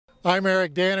I'm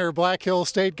Eric Danner. Black Hills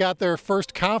State got their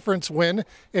first conference win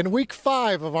in Week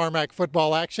 5 of RMAC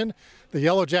football action. The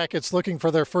Yellow Jackets looking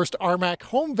for their first RMAC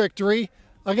home victory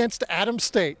against Adams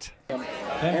State.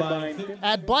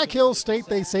 At Black Hills State,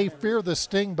 they say fear the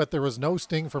sting, but there was no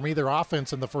sting from either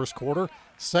offense in the first quarter.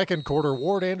 Second quarter,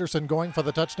 Ward Anderson going for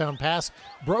the touchdown pass,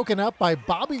 broken up by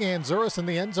Bobby Anzuris in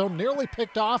the end zone, nearly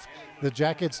picked off. The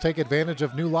Jackets take advantage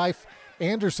of new life.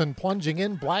 Anderson plunging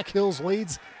in. Black Hills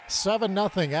leads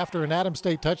 7-0 after an Adams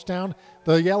State touchdown.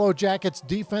 The Yellow Jackets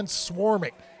defense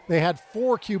swarming. They had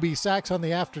 4 QB sacks on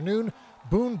the afternoon.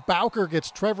 Boone Bowker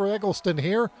gets Trevor Eggleston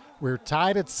here. We're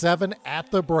tied at 7 at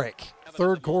the break.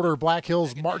 Third quarter, Black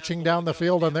Hills marching down the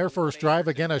field on their first drive.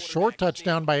 Again, a short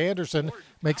touchdown by Anderson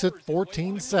makes it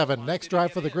 14-7. Next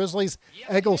drive for the Grizzlies,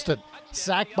 Eggleston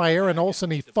sacked by Aaron Olson.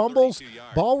 He fumbles.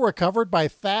 Ball recovered by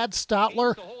Thad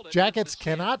Stotler. Jackets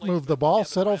cannot move the ball.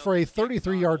 Settle for a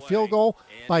 33-yard field goal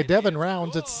by Devin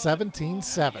Rounds. It's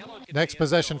 17-7. Next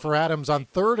possession for Adams on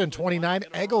 3rd and 29.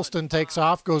 Eggleston takes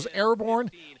off, goes airborne,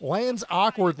 lands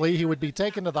awkwardly. He would be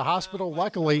taken to the hospital.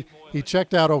 Luckily, he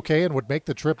checked out okay and would make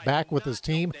the trip back with his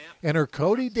team. Enter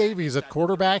Cody Davies at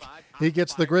quarterback. He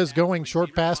gets the Grizz going.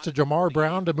 Short pass to Jamar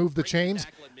Brown to move the chains.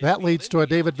 That leads to a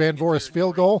David Van Voris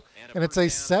field goal, and it's a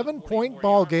 7-point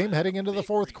ball game heading into the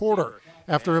fourth quarter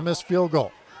after a missed field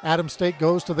goal. Adams State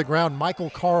goes to the ground. Michael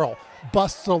Carl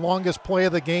busts the longest play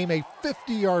of the game, a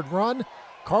 50-yard run.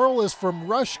 Carl is from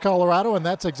Rush, Colorado, and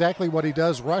that's exactly what he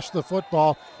does, rush the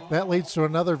football. That leads to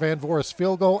another Van Voris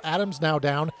field goal. Adams now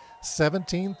down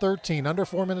 17-13, under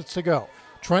 4 minutes to go.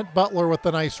 Trent Butler with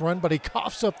the nice run, but he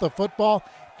coughs up the football.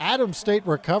 Adams State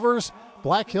recovers.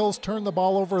 Black Hills turn the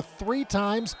ball over 3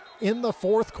 times in the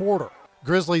fourth quarter.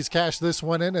 Grizzlies cash this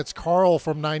one in. It's Carl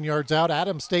from 9 yards out.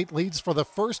 Adams State leads for the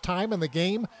first time in the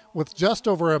game with just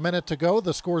over a minute to go.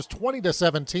 The score's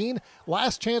 20-17.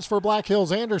 Last chance for Black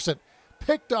Hills. Anderson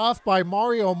picked off by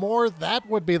Mario Moore. That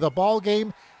would be the ball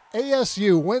game.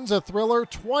 ASU wins a thriller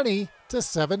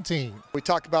 20-17. We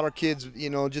talk about our kids,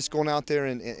 just going out there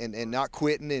and not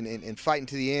quitting and fighting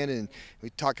to the end, and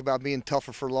we talk about being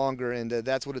tougher for longer, and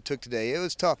that's what it took today. It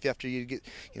was tough after you get,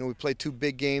 we played 2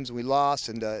 big games and we lost,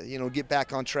 and get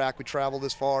back on track. We traveled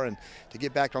this far, and to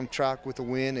get back on track with a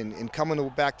win and coming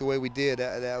back the way we did,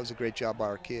 that was a great job by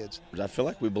our kids. I feel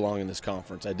like we belong in this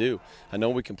conference. I do. I know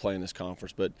we can play in this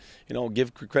conference, but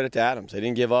give credit to Adams. They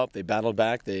didn't give up. They battled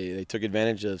back. They took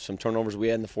advantage of some turnovers we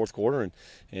had in the fourth quarter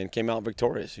and came out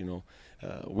victorious.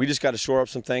 We just got to shore up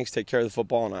some things, take care of the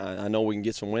football, and I know we can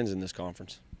get some wins in this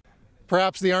conference.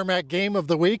 Perhaps the RMAC game of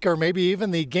the week, or maybe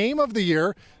even the game of the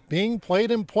year, being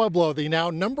played in Pueblo. The now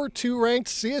number 2 ranked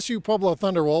CSU-Pueblo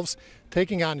Thunderwolves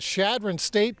taking on Chadron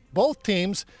State. Both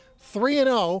teams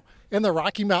 3-0 in the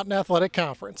Rocky Mountain Athletic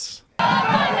Conference.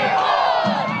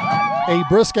 A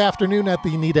brisk afternoon at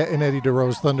the Nita and Eddie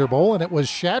DeRose Thunder Bowl, and it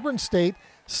was Chadron State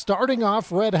starting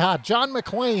off red hot. John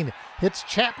McClain hits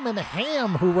Chapman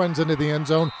Ham, who runs into the end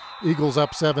zone. Eagles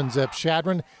up 7-zip.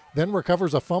 Chadron then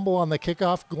recovers a fumble on the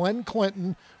kickoff. Glenn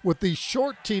Clinton with the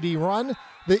short TD run.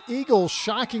 The Eagles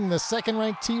shocking the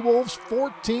second-ranked T-Wolves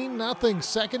 14-0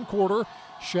 second quarter.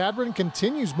 Chadron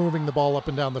continues moving the ball up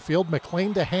and down the field.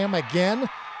 McClain to Ham again.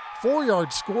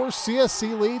 4-yard score.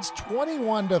 CSC leads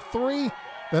 21-3.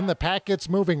 Then the pack gets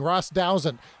moving. Ross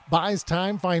Dowson buys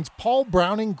time, finds Paul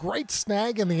Browning. Great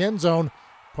snag in the end zone.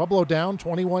 Pueblo down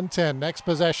 21-10. Next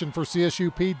possession for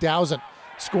CSUP. Dowson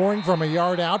scoring from a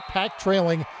yard out. Pack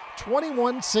trailing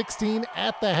 21-16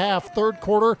 at the half. Third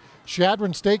quarter,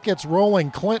 Chadron State gets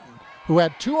rolling. Clinton, who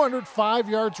had 205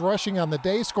 yards rushing on the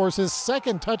day, scores his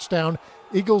second touchdown.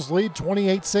 Eagles lead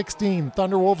 28-16.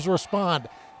 Thunderwolves respond.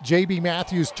 J.B.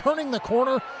 Matthews turning the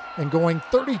corner and going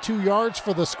 32 yards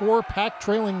for the score. Pack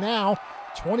trailing now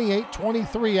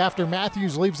 28-23 after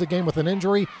Matthews leaves the game with an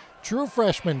injury. True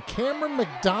freshman Cameron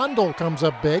McDonald comes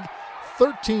up big.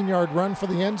 13-yard run for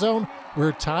the end zone.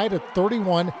 We're tied at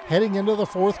 31 heading into the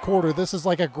fourth quarter. This is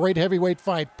like a great heavyweight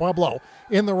fight. Pueblo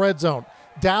in the red zone.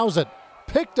 Dowsett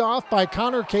picked off by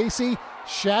Connor Casey.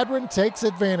 Chadron takes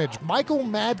advantage. Michael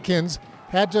Madkins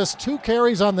had just 2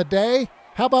 carries on the day.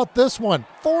 How about this one?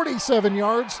 47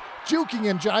 yards, juking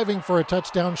and jiving for a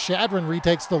touchdown. Chadron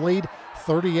retakes the lead,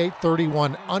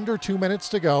 38-31, under 2 minutes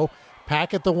to go.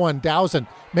 Pack at the 1. Dowson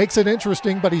makes it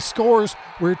interesting, but he scores.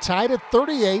 We're tied at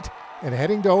 38 and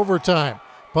heading to overtime.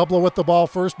 Pueblo with the ball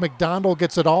first. McDonald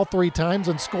gets it all 3 times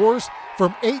and scores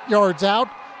from 8 yards out.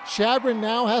 Chadron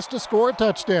now has to score a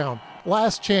touchdown.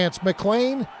 Last chance.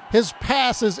 McClain, his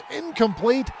pass is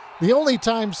incomplete. The only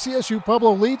time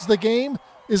CSU-Pueblo leads the game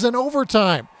is in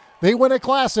overtime. They win a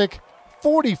classic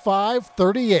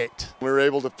 45-38. We were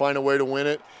able to find a way to win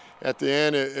it, at the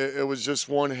end, it was just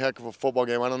one heck of a football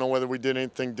game. I don't know whether we did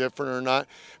anything different or not,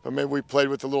 but maybe we played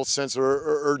with a little sense of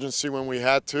urgency when we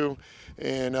had to,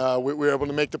 and we were able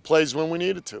to make the plays when we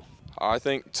needed to. I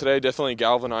think today definitely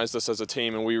galvanized us as a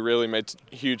team, and we really made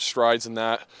huge strides in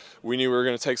that. We knew we were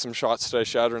going to take some shots today.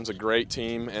 Chadron's a great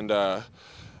team, and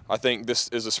I think this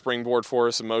is a springboard for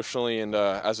us emotionally and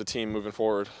as a team moving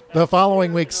forward. The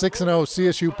following week, 6-0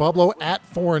 CSU-Pueblo at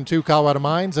 4-2 Colorado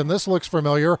Mines, and this looks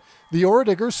familiar. The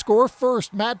Orediggers score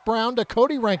first. Matt Brown to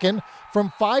Cody Rankin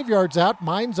from 5 yards out.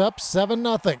 Mines up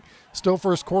 7-0. Still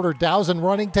first quarter, Dowson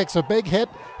running, takes a big hit.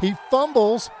 He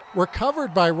fumbles,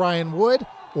 recovered by Ryan Wood.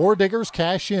 Orediggers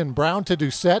cash in. Brown to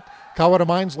Doucette. Colorado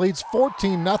Mines leads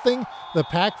 14-0. The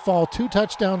Pack fall 2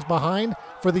 touchdowns behind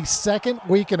for the second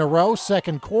week in a row.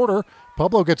 Second quarter,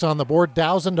 Pueblo gets on the board.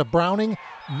 Dowson to Browning.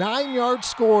 9-yard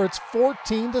score. It's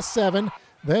 14-7.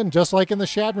 Then, just like in the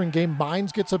Chadron game,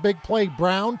 Mines gets a big play.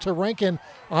 Brown to Rankin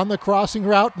on the crossing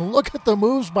route. And look at the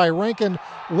moves by Rankin,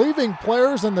 leaving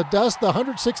players in the dust. The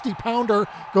 160-pounder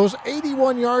goes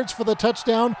 81 yards for the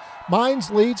touchdown. Mines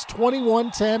leads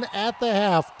 21-10 at the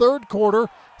half. Third quarter,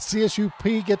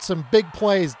 CSUP gets some big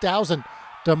plays. Dowson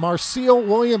to Marcel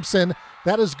Williamson.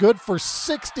 That is good for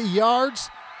 60 yards,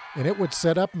 and it would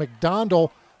set up McDonald.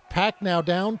 Pack now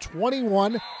down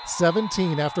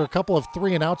 21-17 after a couple of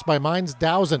 3-and-outs by Mines.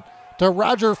 Dowson to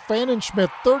Roger Fannenschmidt,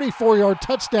 34-yard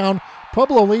touchdown.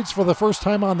 Pueblo leads for the first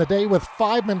time on the day with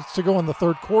 5 minutes to go in the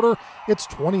third quarter. It's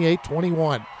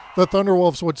 28-21. The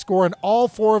Thunderwolves would score in all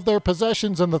 4 of their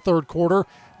possessions in the third quarter.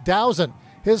 Dowson,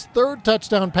 his third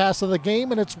touchdown pass of the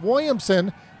game, and it's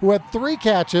Williamson who had 3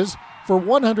 catches for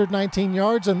 119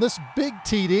 yards, and this big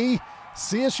TD.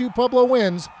 CSU Pueblo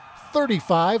wins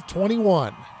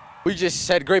 35-21. We just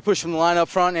had a great push from the line up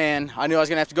front, and I knew I was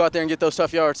going to have to go out there and get those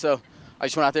tough yards, so I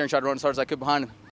just went out there and tried to run as hard as I could behind him.